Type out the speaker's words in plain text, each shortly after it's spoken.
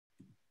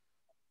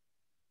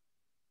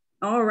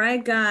All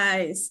right,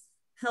 guys.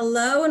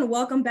 Hello and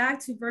welcome back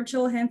to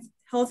Virtual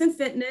Health and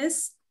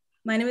Fitness.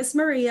 My name is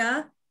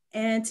Maria,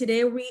 and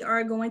today we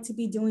are going to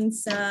be doing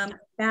some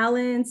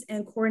balance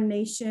and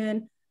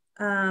coordination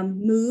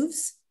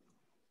moves.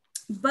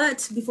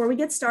 But before we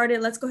get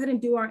started, let's go ahead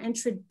and do our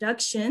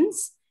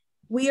introductions.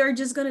 We are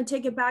just going to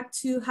take it back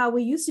to how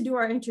we used to do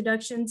our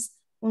introductions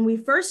when we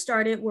first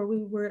started, where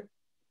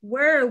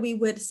we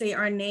would say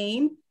our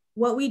name,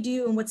 what we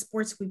do, and what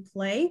sports we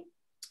play.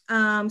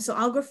 So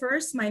I'll go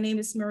first. My name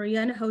is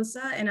Maria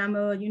Nahosa, and I'm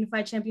a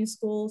Unified Champion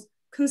Schools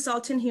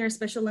consultant here at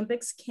Special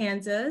Olympics,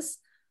 Kansas.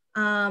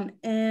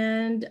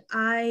 And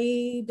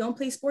I don't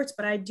play sports,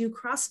 but I do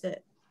CrossFit.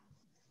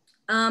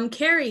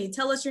 Carrie,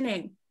 tell us your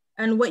name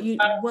and what you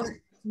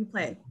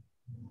play.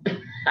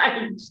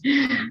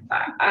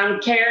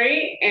 I'm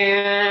Carrie,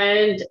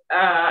 and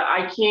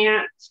I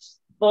can't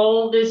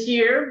bowl this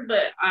year,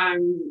 but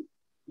I'm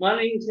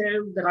wanting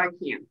to, but I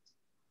can't.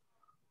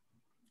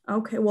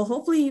 Okay, well,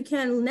 hopefully you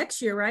can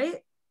next year,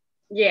 right?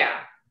 Yeah.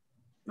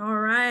 All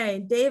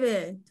right,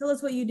 David, tell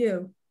us what you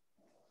do.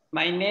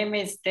 My name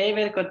is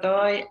David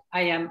Godoy.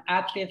 I am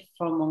athlete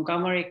from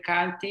Montgomery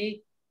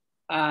County.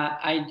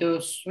 I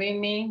do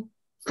swimming,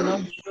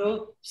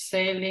 snowshoe,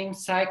 sailing,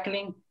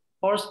 cycling,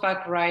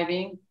 horseback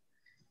riding.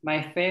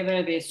 My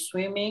favorite is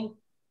swimming,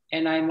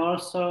 and I'm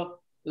also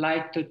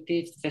like to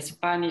teach the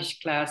Spanish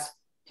class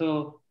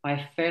to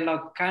my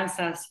fellow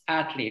Kansas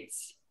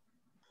athletes.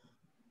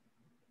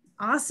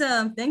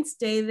 Awesome. Thanks,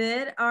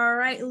 David. All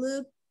right,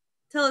 Luke,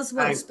 tell us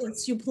what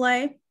sports you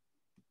play.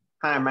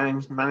 Hi, my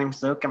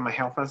name's Luke. I'm a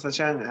health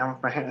physician. I'm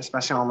for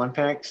Special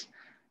Olympics.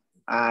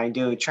 I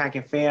do track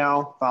and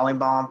field,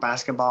 volleyball,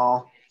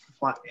 basketball.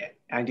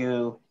 I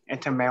do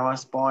intramural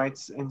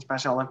sports in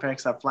Special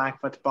Olympics, like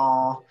flag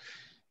football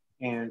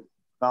and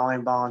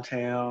volleyball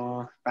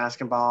too,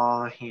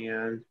 basketball.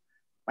 And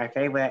my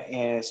favorite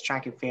is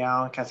track and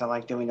field because I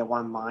like doing the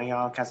 1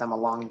 mile because I'm a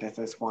long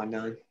distance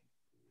runner.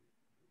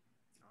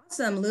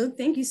 Awesome, Luke.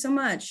 Thank you so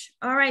much.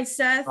 All right,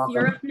 Seth,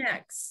 you're up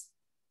next.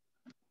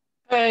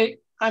 Hey,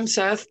 I'm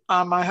Seth.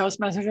 I'm my host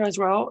messenger as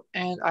well,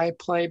 and I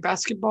play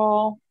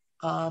basketball.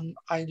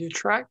 I do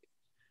track.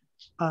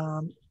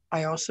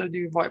 I also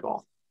do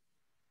volleyball.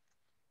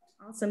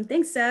 Awesome.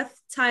 Thanks,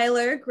 Seth.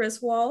 Tyler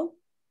Griswold.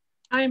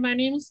 Hi, my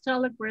name is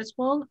Tyler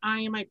Griswold. I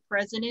am a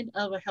president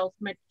of a health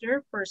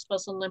mentor for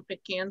Special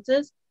Olympic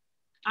Kansas.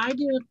 I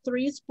do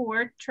 3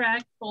 sports,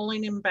 track,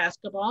 bowling, and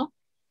basketball.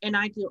 And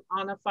I do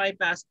Honor 5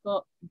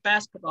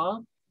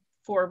 basketball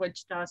for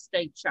Wichita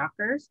State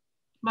Shockers.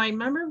 My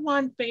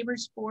 #1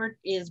 favorite sport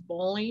is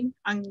bowling.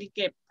 I'm going to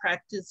get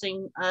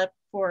practicing up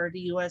for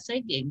the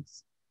USA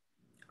Games.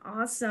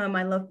 Awesome.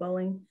 I love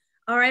bowling.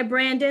 All right,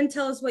 Brandon,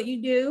 tell us what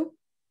you do.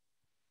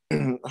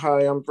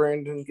 Hi, I'm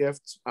Brandon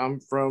Gift. I'm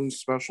from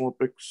Special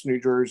Olympics,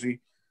 New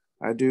Jersey.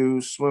 I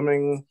do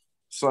swimming,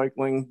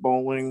 cycling,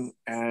 bowling,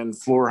 and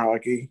floor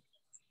hockey.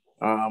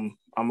 I'm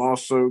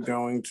also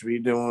going to be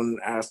doing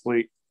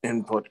athlete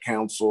input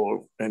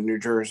council in New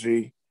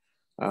Jersey.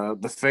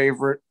 The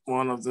favorite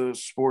one of the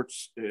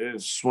sports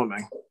is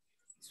swimming.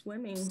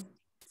 Swimming.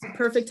 It's a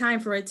perfect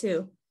time for it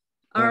too.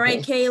 All right,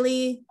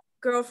 Kaylee,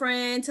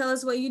 girlfriend, tell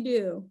us what you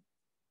do.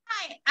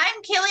 Hi,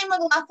 I'm Kaylee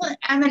McLaughlin.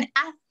 I'm an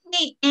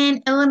athlete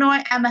in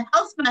Illinois. I'm a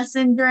health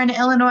messenger in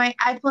Illinois.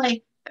 I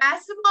play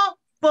basketball,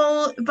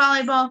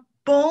 volleyball,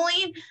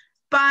 bowling,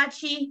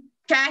 bocce,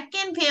 track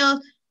and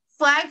field,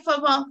 flag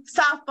football,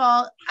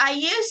 softball. I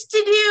used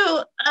to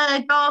do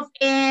golf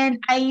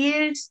and I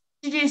used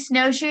to do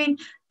snowshoeing,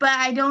 but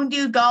I don't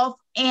do golf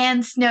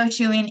and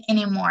snowshoeing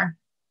anymore.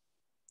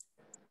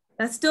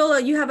 That's still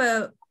you have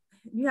a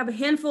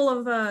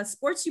handful of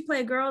sports you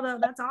play, girl.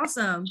 That's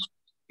awesome.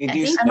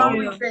 I'm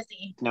always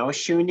busy.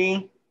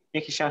 Snowshoeing?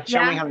 You can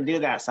show me how to do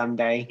that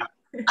someday.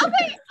 Okay, I will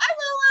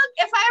look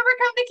if I ever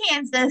come to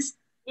Kansas.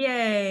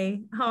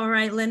 Yay. All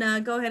right, Lena,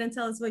 go ahead and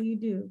tell us what you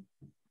do.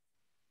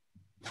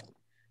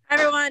 Hi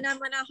everyone, I'm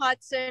Lena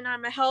Hudson.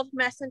 I'm a health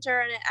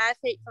messenger and an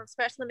athlete from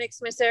Special Olympics,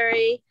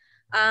 Missouri.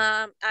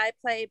 I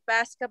play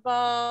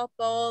basketball,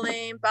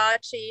 bowling,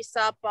 bocce,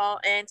 softball,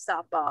 and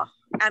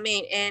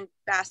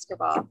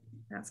basketball.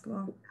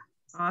 Basketball.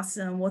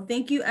 Awesome. Well,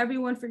 thank you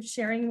everyone for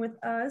sharing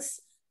with us.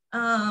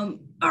 All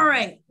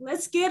right,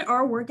 let's get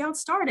our workout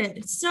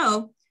started.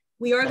 So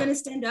we are going to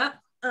stand up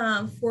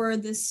for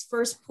this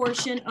first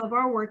portion of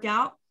our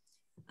workout.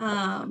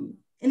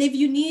 And if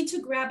you need to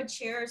grab a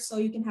chair so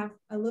you can have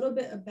a little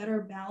bit of better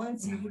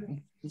balance and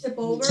you tip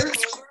over,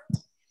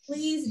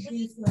 please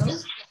do so.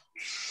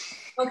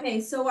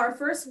 Okay, so our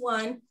first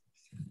one,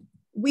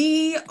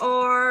 we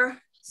are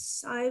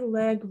side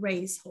leg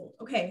raise hold.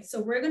 Okay,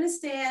 so we're gonna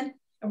stand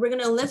and we're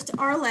gonna lift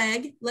our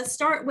leg. Let's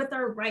start with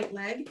our right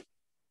leg.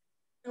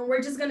 And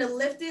we're just gonna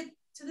lift it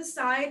to the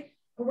side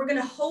and we're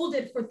gonna hold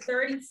it for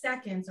 30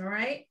 seconds, all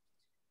right?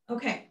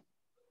 Okay,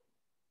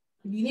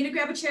 if you need to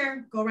grab a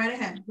chair, go right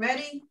ahead.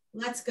 Ready?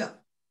 Let's go.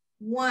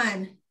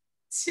 1,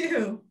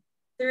 2,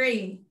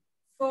 3,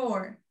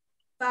 4,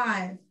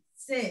 5,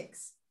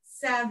 6,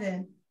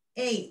 7,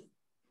 8,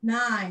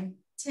 9,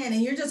 10.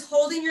 And you're just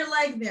holding your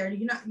leg there.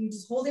 You're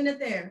just holding it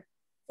there.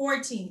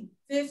 14,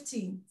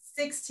 15,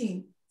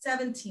 16,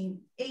 17,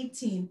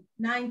 18,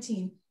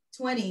 19,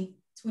 20,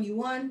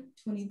 21,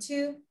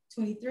 22,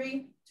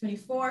 23,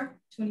 24,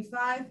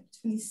 25,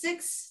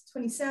 26,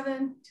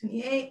 27,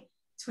 28,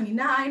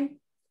 29,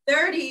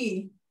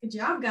 30. Good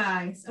job,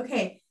 guys.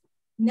 Okay,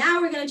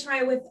 now we're gonna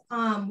try with,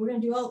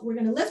 we're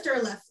gonna lift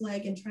our left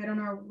leg and try it on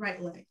our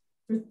right leg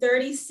for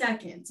 30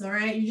 seconds, all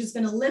right? You're just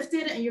gonna lift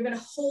it and you're gonna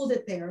hold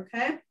it there,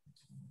 okay?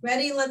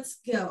 Ready, let's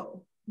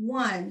go.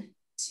 1,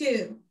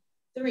 2,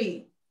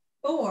 3,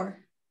 4,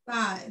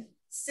 5,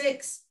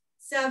 6,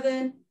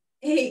 7,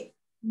 8,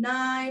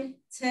 9,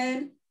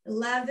 10,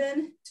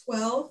 11,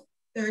 12,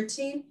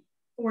 13,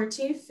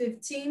 14,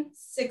 15,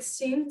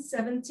 16,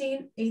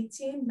 17,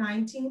 18,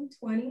 19,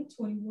 20,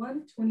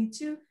 21,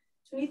 22,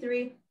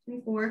 23,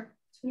 24,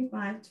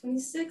 25,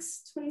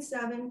 26,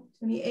 27,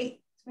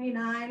 28,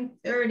 29,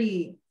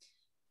 30.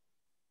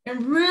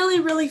 And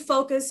really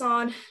focus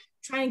on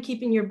trying to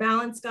keeping your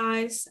balance,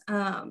 guys.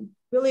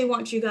 Really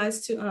want you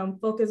guys to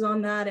focus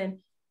on that and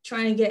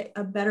trying to get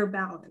a better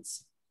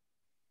balance.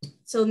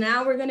 So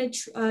now we're gonna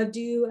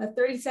do a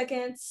 30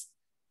 seconds,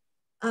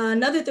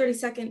 another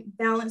 30-second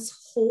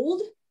balance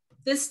hold.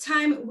 This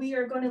time we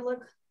are gonna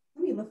look,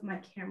 let me lift my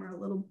camera a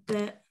little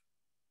bit.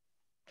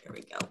 There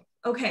we go.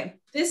 Okay,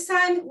 this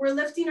time we're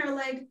lifting our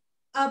leg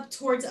up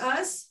towards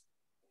us.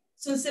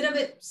 So instead of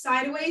it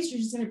sideways, you're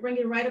just gonna bring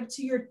it right up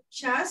to your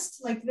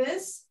chest like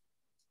this.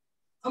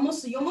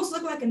 You almost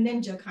look like a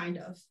ninja, kind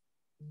of.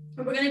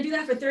 And we're gonna do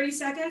that for 30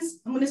 seconds.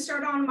 I'm gonna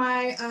start on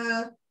my,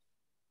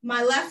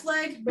 my left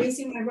leg,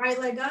 raising my right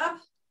leg up.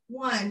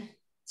 1,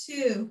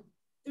 2,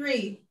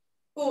 3,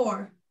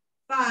 4,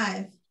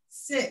 5,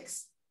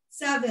 6,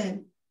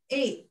 7,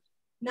 8,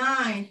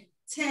 9,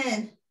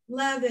 10,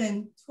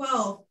 11,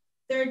 12,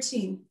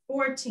 13,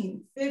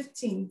 14,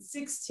 15,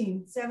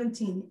 16,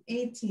 17,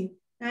 18,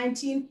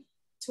 19,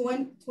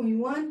 20,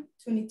 21,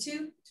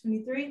 22,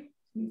 23,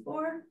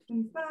 24,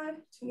 25,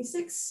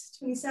 26,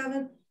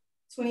 27,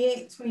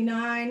 28,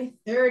 29,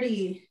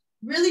 30.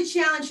 Really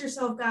challenge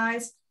yourself,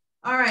 guys.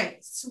 All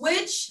right,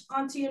 switch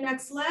onto your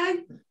next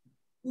leg.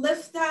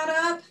 Lift that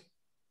up.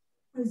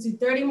 Let's do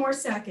 30 more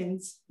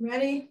seconds.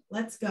 Ready?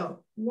 Let's go.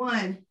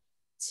 1,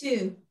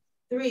 2,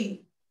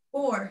 3,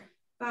 4,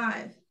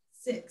 5,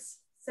 6,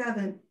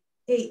 7,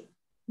 8,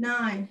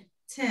 9,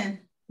 10,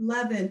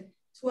 11,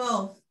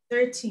 12,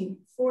 13,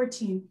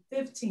 14,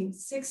 15,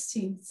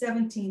 16,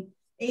 17,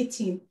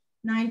 18,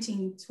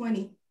 19,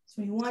 20,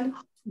 21,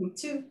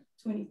 22,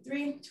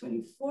 23,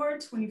 24,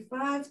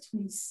 25,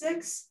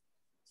 26,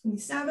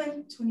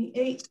 27,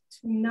 28,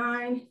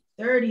 29,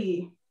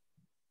 30.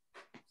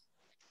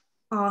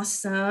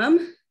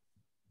 Awesome.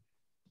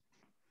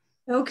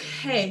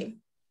 Okay.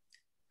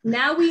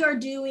 Now we are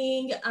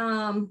doing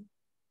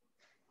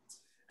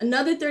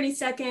another 30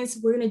 seconds.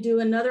 We're going to do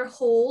another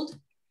hold.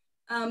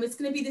 It's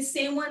going to be the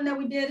same one that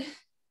we did at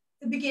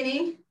the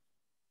beginning,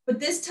 but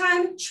this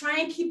time try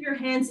and keep your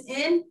hands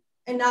in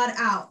and not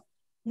out.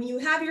 When you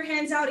have your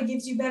hands out, it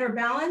gives you better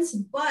balance,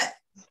 but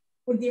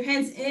with your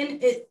hands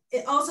in,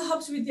 it also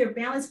helps with your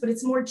balance, but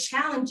it's more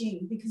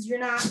challenging because you're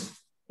not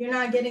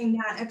getting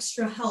that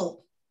extra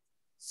help.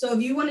 So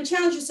if you want to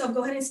challenge yourself,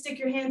 go ahead and stick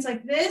your hands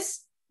like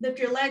this, lift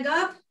your leg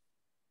up.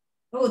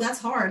 Oh,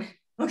 that's hard.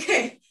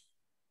 Okay.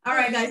 All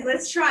right, guys,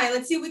 let's try.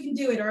 Let's see if we can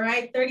do it. All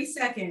right, 30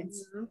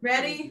 seconds.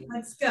 Ready?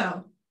 Let's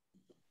go.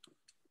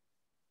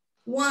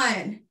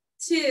 1,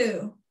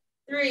 2,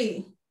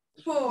 3,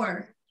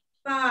 4,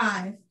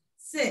 5,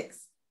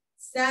 6,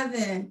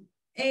 7,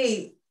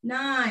 8,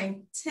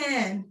 9,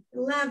 10,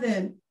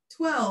 11,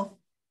 12,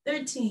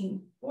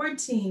 13,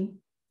 14,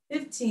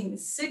 15,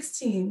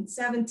 16,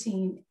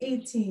 17,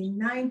 18,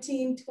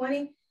 19,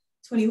 20,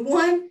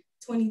 21,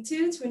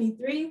 22,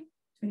 23,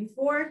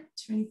 24,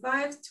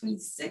 25,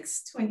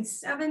 26,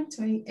 27,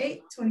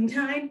 28,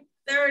 29,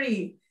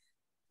 30.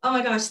 Oh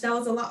my gosh, that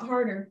was a lot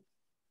harder.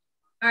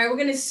 All right, we're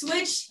gonna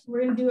switch.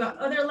 We're gonna do our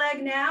other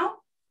leg now.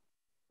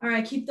 All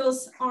right, keep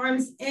those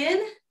arms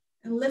in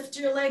and lift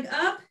your leg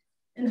up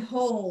and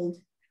hold.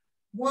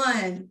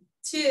 1,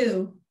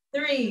 2,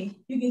 3.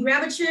 You can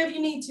grab a chair if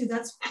you need to.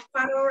 That's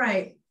quite all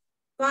right.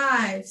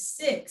 5,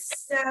 6,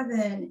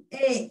 7,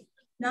 8,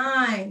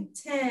 9,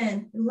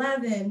 10,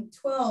 11,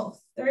 12,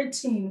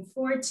 13,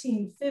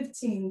 14,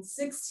 15,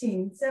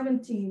 16,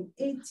 17,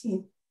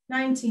 18,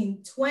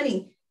 19,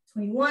 20,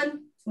 21,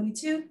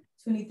 22,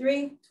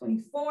 23,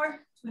 24,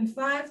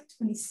 25,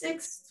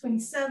 26,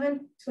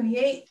 27,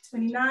 28,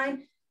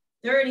 29,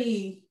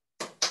 30.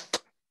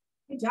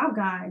 Good job,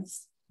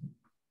 guys.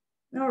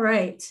 All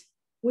right,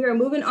 we are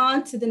moving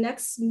on to the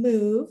next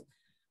move.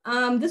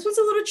 This one's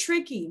a little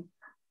tricky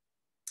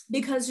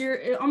because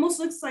it almost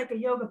looks like a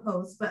yoga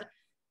pose, but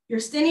you're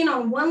standing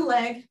on one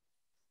leg,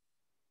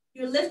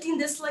 you're lifting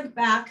this leg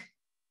back,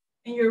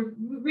 and you're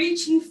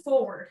reaching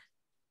forward.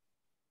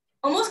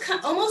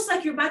 Almost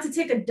like you're about to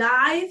take a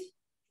dive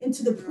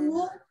into the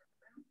pool,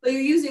 but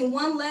you're using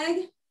one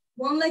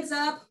leg's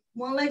up,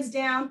 one leg's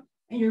down,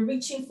 and you're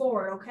reaching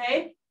forward,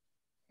 okay?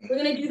 We're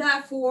gonna do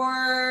that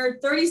for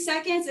 30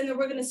 seconds, and then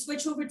we're gonna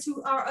switch over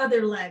to our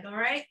other leg, all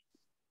right?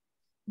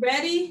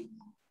 Ready?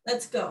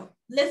 Let's go.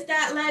 Lift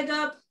that leg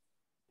up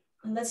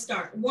and let's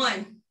start.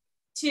 1,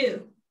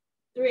 2,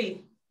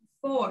 3,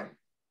 4,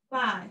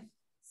 5,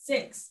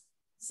 6,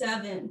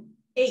 7,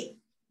 8,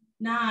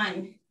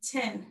 9,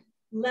 10,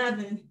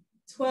 11,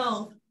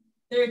 12,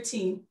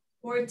 13,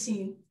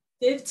 14,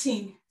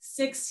 15,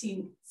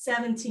 16,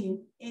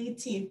 17,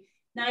 18,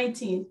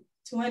 19,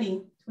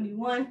 20,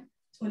 21,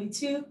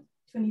 22,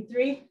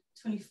 23,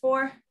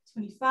 24,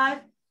 25,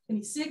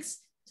 26,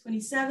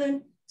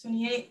 27,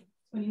 28,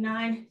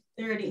 29,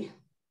 30.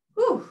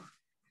 Whew.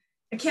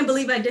 I can't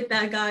believe I did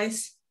that,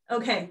 guys.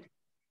 Okay,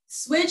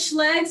 switch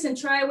legs and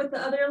try it with the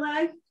other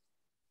leg.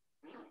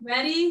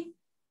 Ready?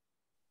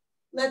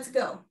 Let's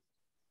go.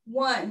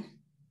 1,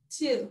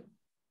 2,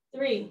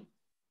 3,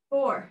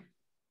 4,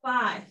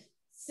 5,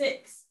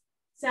 6,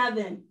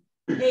 7,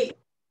 8,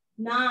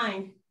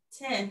 9,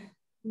 10,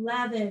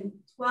 11,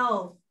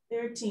 12,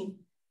 13,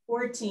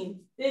 14,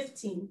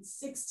 15,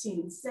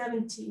 16,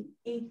 17,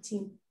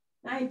 18,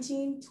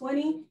 19,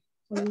 20,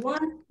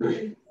 21,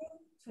 22,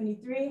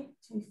 23,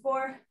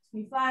 24,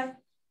 25,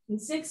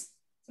 26,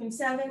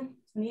 27,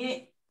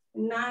 28,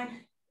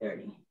 29,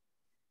 30.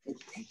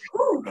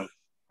 Whew.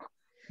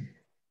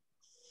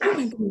 Oh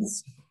my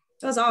goodness,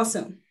 that was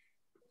awesome.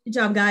 Good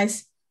job,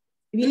 guys.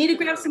 If you need to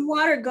grab some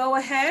water, go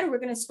ahead. We're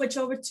gonna switch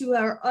over to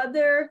our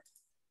other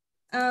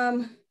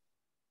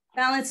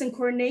balance and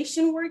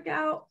coordination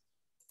workout.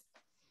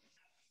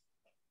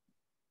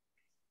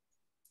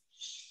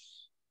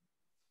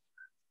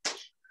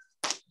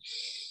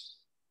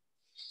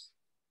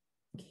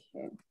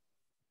 Okay.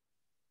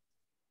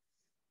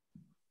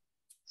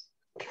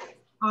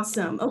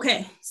 Awesome.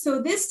 Okay,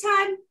 so this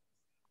time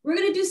we're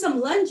gonna do some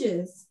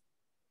lunges.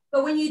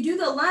 But when you do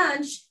the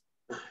lunge,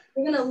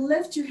 you're gonna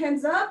lift your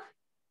hands up.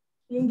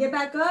 You can get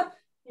back up,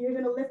 and you're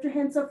gonna lift your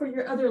hands up for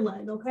your other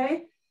leg,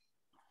 okay?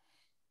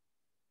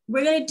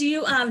 We're gonna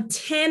do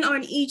 10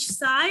 on each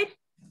side.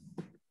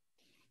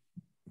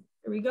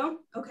 There we go.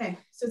 Okay,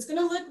 so it's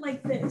gonna look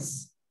like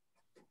this.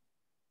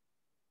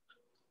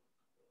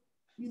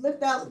 You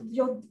lift out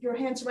your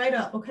hands right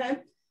up,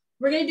 okay?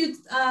 We're gonna do,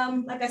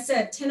 like I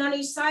said, 10 on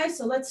each side,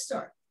 so let's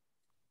start.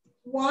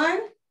 1,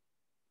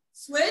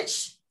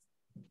 switch,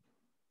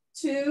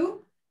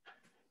 2,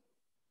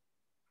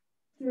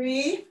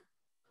 3,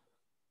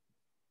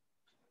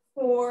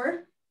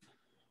 4,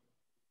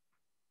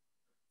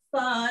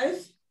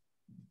 5,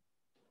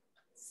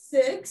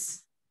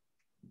 6,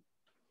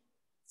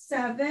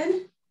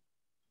 7,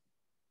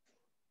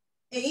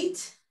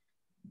 8,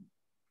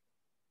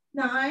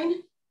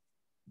 9,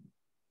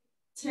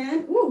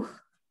 10. Ooh,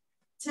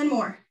 10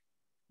 more.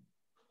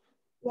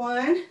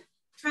 1,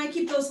 try and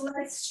keep those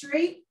legs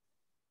straight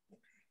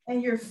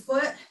and your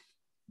foot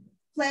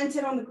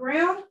planted on the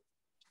ground.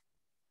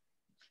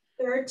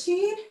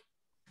 13,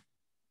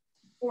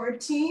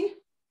 14,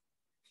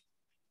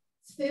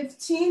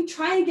 15,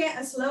 try and get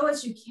as low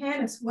as you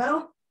can as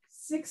well.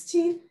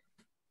 16,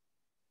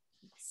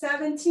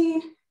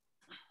 17,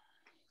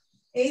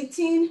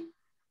 18,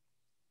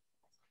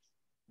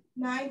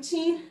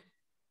 19,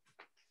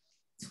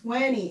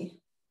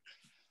 20.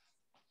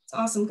 It's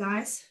awesome,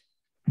 guys.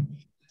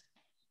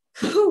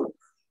 Whew.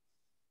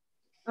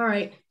 All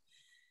right.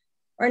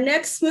 Our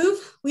next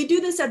move, we do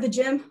this at the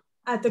gym,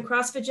 at the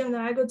CrossFit gym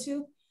that I go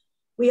to.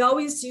 We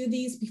always do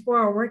these before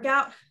our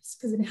workout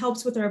because it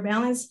helps with our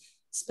balance,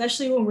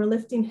 especially when we're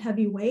lifting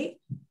heavy weight.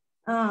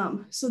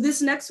 So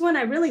this next one,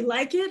 I really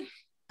like it.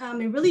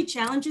 It really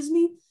challenges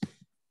me.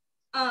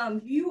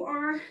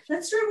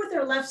 Let's start with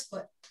our left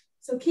foot.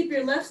 So keep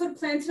your left foot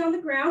planted on the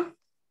ground.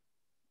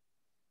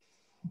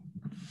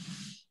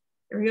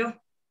 There we go.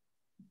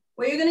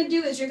 What you're gonna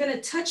do is you're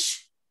gonna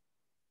touch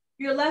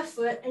your left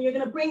foot and you're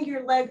gonna bring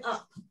your leg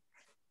up.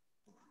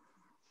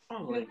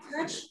 You're gonna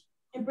touch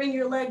and bring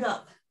your leg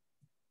up.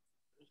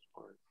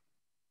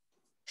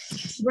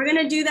 We're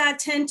gonna do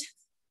that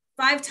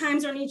 5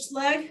 times on each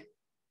leg,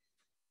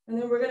 and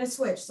then we're gonna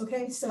switch,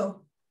 okay?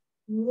 So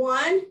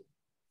 1,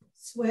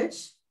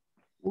 switch.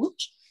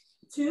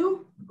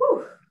 2,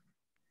 whew.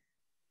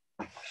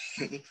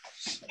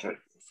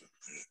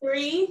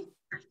 3,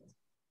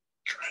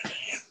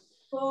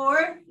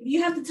 4. If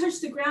you have to touch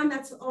the ground,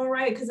 that's all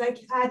right, because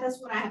that's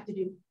what I have to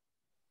do.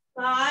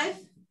 5,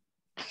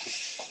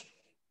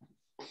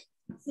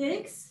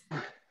 6,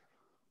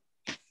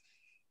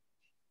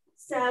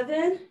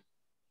 7,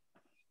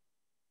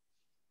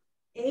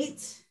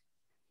 8,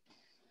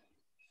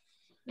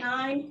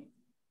 9,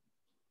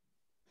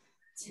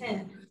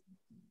 10.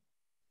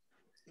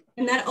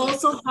 And that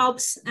also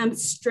helps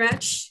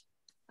stretch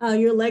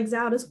your legs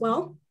out as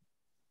well.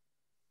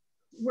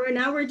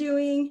 Now we're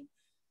doing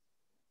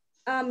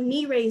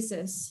knee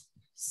raises.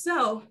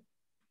 So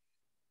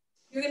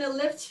you're gonna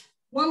lift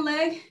one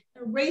leg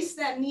and raise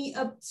that knee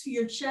up to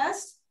your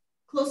chest,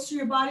 close to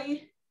your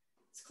body,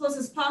 as close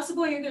as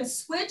possible. And you're gonna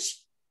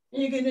switch,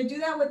 and you're gonna do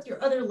that with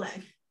your other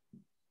leg.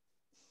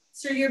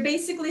 So you're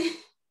basically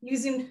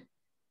you're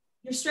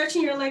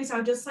stretching your legs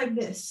out just like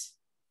this.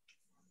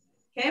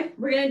 Okay,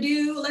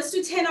 let's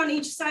do 10 on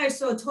each side,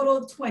 so a total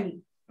of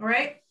 20, all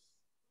right?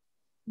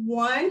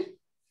 1,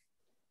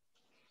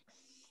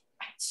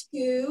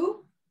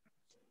 2,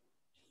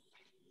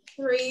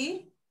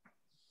 3,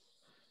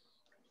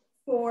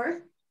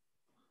 4,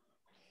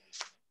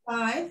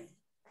 5,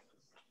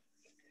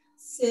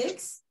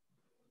 6,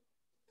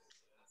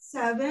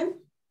 7,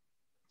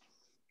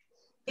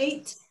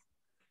 8,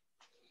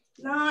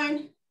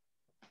 9,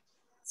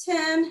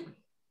 10,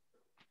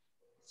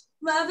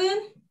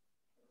 11,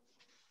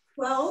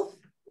 12,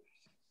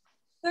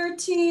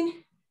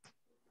 13,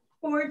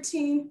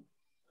 14,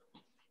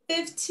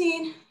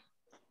 15,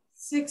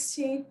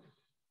 16,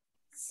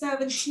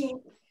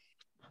 17,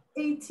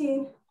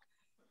 18,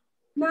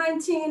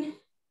 19,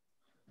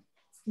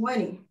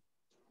 20.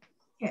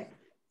 Okay.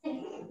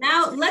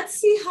 Now let's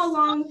see how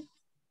long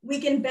we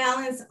can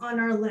balance on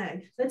our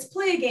leg. Let's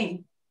play a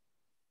game.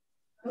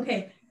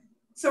 Okay.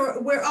 So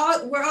we're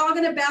all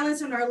gonna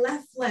balance on our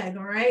left leg,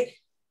 all right?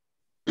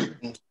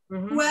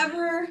 Mm-hmm.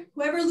 Whoever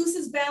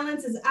loses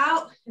balance is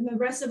out, and the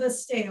rest of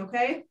us stay,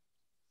 okay?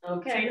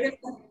 Okay.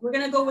 So we're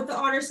gonna go with the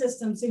honor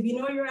system. So if you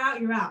know you're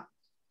out, you're out.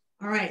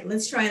 All right,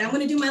 let's try it. I'm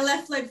gonna do my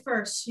left leg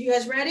first. You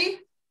guys ready?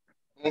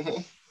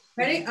 Mm-hmm.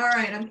 Ready? All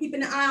right, I'm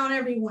keeping an eye on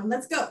everyone.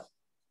 Let's go.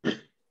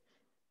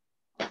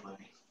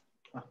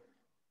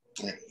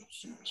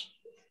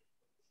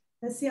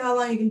 Let's see how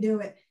long you can do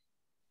it.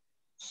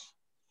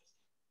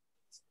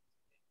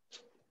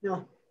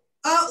 No.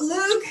 Oh,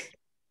 Luke.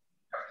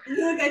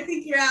 Luke, I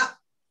think you're out.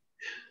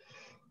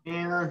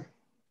 Yeah.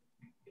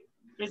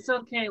 It's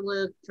okay,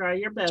 Luke. Try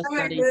your best, All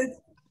right, buddy. Luke.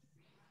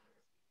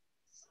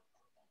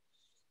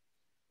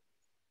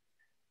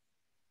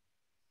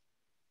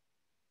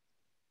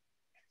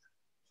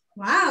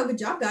 Wow, good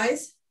job,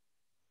 guys.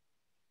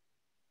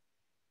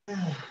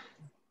 Okay,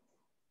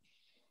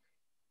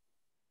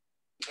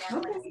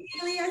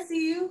 Haley, I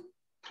see you.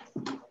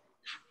 Good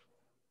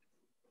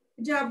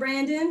job,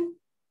 Brandon.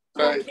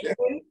 Thank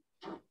you.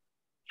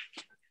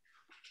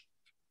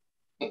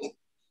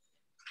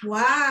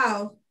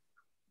 Wow.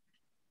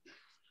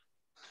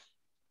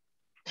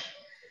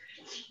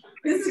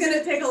 This is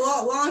gonna take a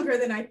lot longer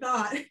than I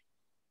thought.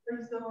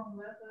 We're still on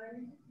the left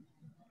side.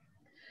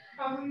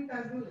 How many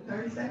times do it?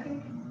 30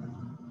 seconds?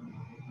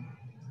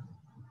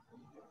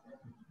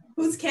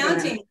 Who's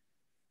counting?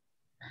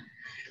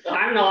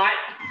 I'm not.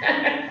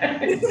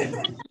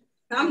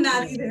 I'm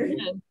not either.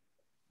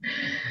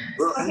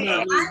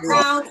 Okay,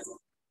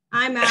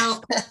 I'm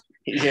out.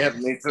 Yeah,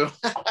 me too.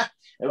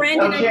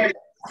 Brandon, Okay.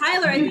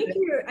 Tyler,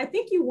 I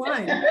think you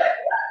won.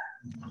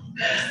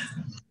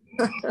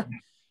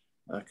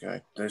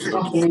 Okay.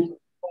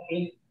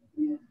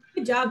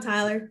 Good job,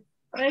 Tyler.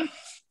 Hey.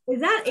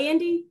 Is that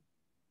Andy?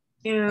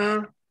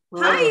 Yeah.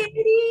 Hi,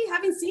 Andy.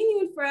 Haven't seen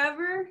you in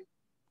forever.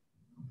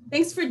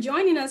 Thanks for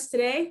joining us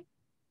today.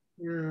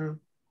 Yeah.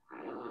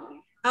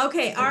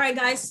 Okay, all right,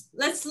 guys.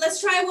 Let's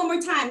try it one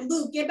more time.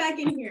 Luke, get back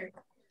in here.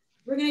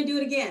 We're gonna do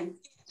it again.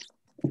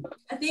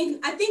 I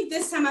think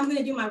this time I'm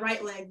gonna do my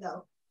right leg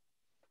though.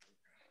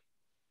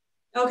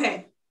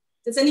 Okay.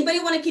 Does anybody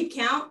want to keep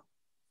count?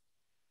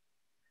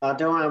 I'll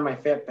do it on my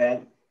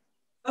Fitbit.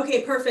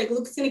 Okay, perfect.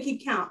 Luke's gonna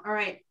keep count. All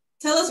right.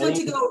 Tell us when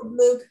to go,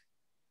 Luke.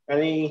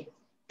 Ready,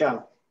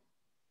 go.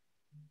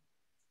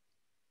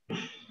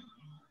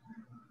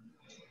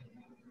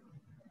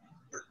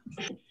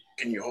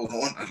 Can you hold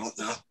on? I don't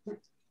know.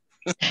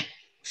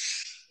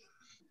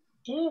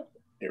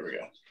 Here we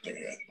go. There we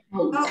go.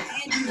 Oh,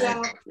 Andy's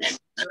out.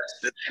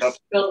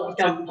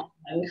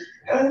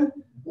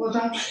 Well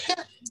done.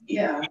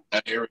 Yeah.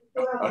 Here we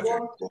go. Okay,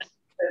 cool.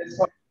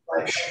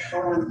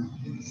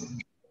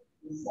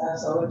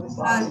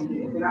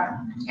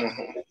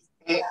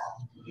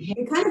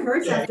 It kind of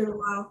hurts after a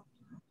while.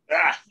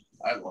 Ah,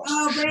 I lost.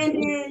 Oh,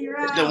 Brandon, you're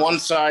out. The one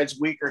side's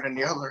weaker than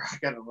the other. I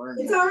gotta learn.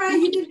 It's all right.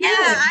 You did good.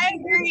 Yeah, I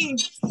agree.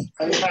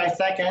 35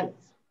 seconds.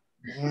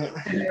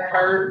 It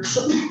hurts.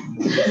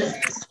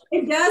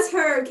 It does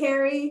hurt,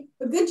 Carrie.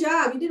 But good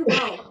job. You did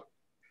well.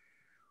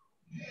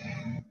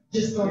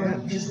 Just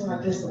going this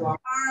along.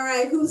 All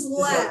right. Who's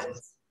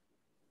left?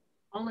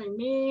 Only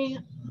me,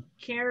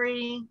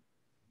 Carrie,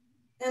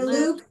 And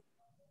Luke?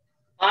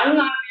 I'm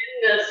not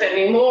in this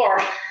anymore.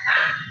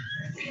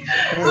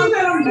 Oh,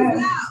 no,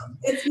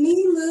 it's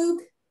me,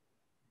 Luke,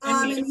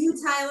 and you,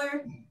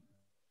 Tyler.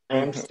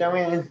 I'm still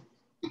in.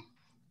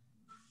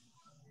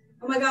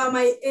 Oh my God,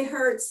 it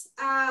hurts.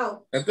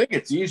 Ow. I think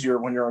it's easier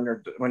when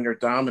you're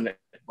dominant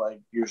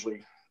leg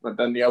usually, but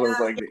then the other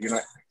leg that you're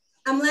not.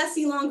 I'm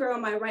lasting longer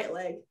on my right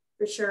leg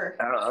for sure.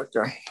 Oh,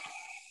 okay.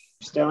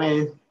 Still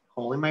in.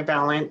 Holding my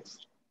balance.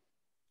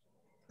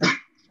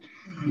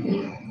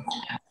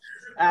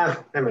 I'm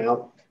out.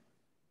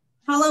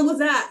 How long was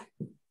that?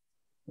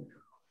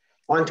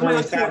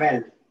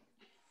 127.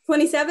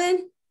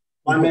 27?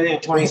 1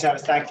 minute, 27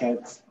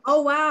 seconds.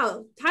 Oh,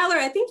 wow. Tyler,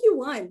 I think you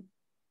won.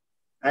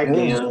 I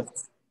do.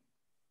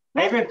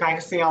 I've been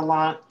practicing a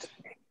lot.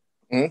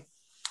 Tyler,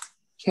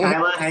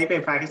 have you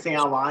been practicing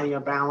a lot of your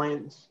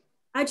balance?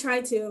 I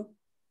try to.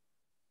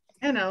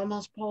 and I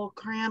almost pulled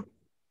cramp.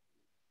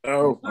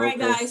 Oh, all right,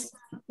 guys.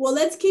 Well,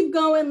 let's keep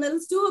going.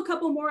 Let's do a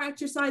couple more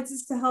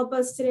exercises to help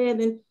us today, and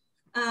then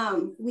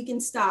we can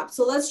stop.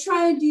 So let's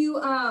try and do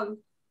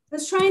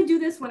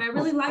this one. I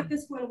really like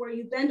this one where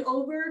you bend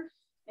over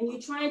and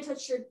you try and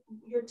touch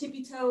your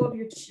tippy toe of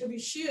your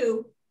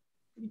shoe,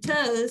 your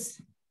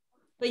toes,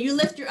 but you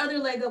lift your other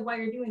leg up while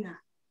you're doing that.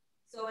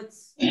 So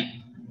it's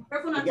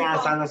careful not to fall.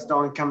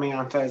 Thunderstorm coming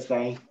on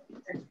Thursday.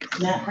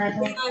 Yeah,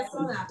 I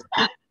saw that.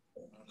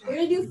 We're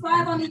gonna do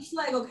 5 on each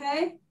leg,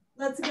 okay?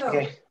 Let's go.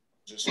 Okay.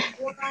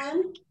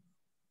 1,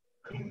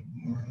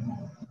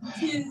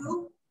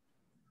 2.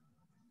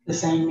 The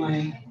same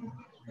way.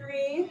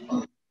 3,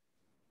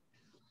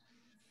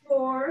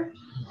 4,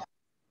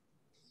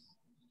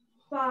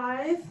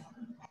 5,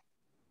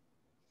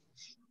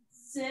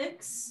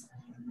 6,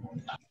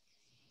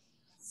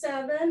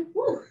 7,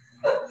 woo,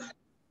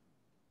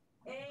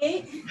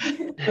 8,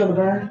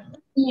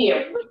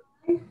 Yeah.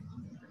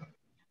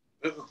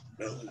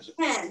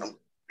 10.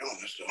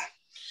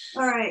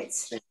 All right.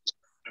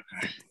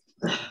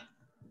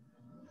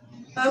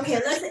 Okay,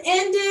 let's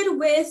end it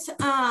with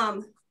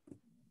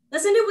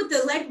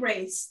the leg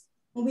raise.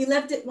 When we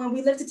lift it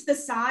to the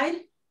side.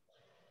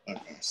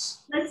 Okay.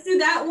 Let's do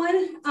that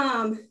one.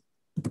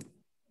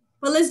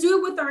 But let's do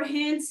it with our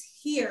hands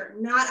here,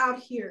 not out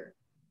here.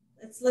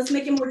 Let's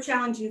make it more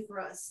challenging for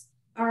us.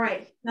 All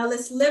right, now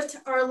let's lift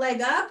our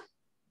leg up.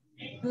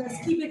 Let's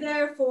keep it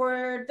there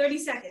for 30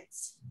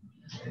 seconds.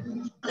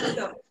 Let's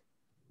go.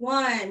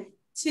 1,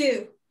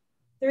 2,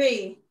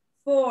 3,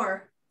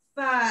 4,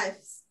 5,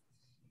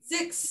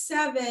 6,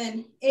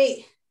 7,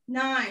 8,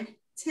 9,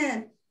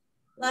 10,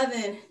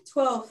 11,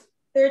 12,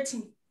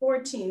 13,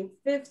 14,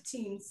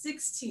 15,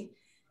 16,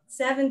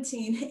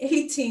 17,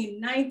 18,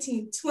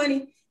 19,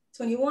 20,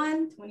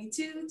 21,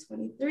 22,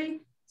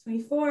 23,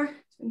 24,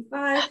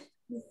 25,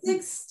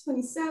 26,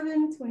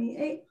 27,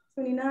 28,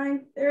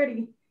 29,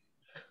 30.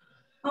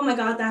 Oh my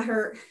God, that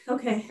hurt.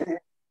 Okay.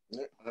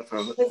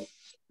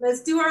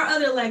 Let's do our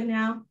other leg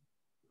now.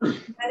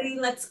 Ready?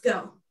 Let's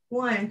go.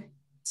 1,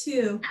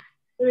 2,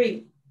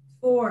 3,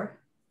 4,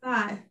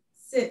 5,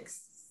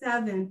 6,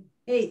 7,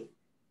 8,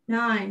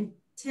 9,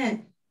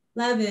 10,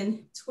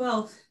 11,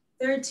 12,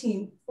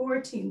 13,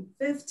 14,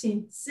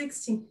 15,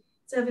 16,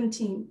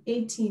 17,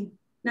 18,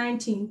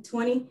 19,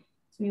 20,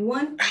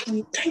 21,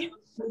 22,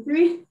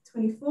 23,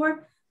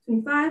 24,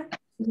 25,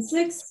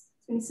 26,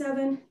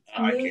 27,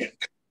 28,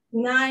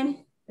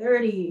 29,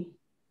 30.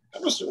 I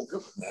was doing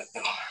good for that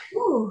now.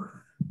 Ooh.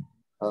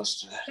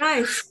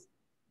 Guys,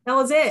 that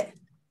was it.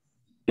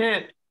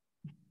 Good.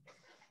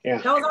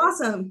 Yeah. That was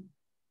awesome.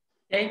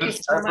 Thank you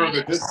so much.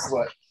 A good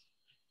sweat.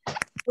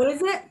 What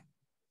is it?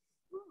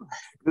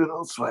 Good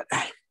old sweat.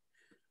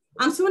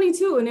 I'm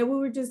 22, and then we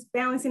were just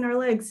balancing our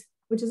legs,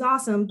 which is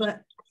awesome.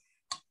 But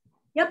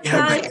yep,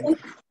 guys,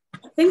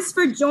 thanks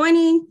for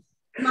joining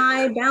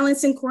my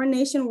balance and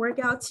coordination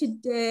workout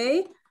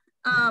today.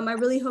 I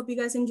really hope you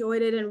guys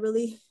enjoyed it and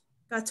really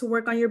got to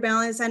work on your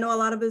balance. I know a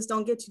lot of us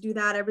don't get to do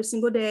that every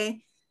single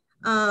day.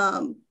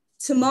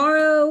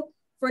 Tomorrow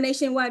for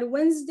Nationwide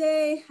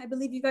Wednesday, I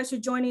believe you guys are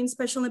joining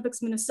Special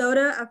Olympics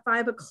Minnesota at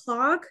 5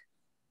 o'clock.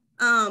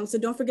 So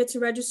don't forget to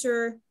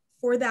register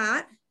for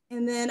that.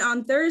 And then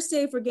on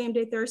Thursday for Game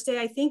Day Thursday,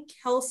 I think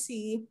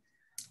Kelsey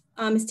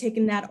is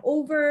taking that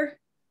over.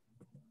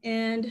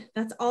 And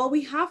that's all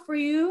we have for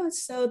you.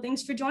 So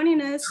thanks for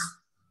joining us.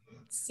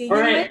 See you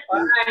later.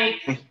 Bye.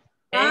 Bye.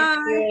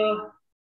 Thank you.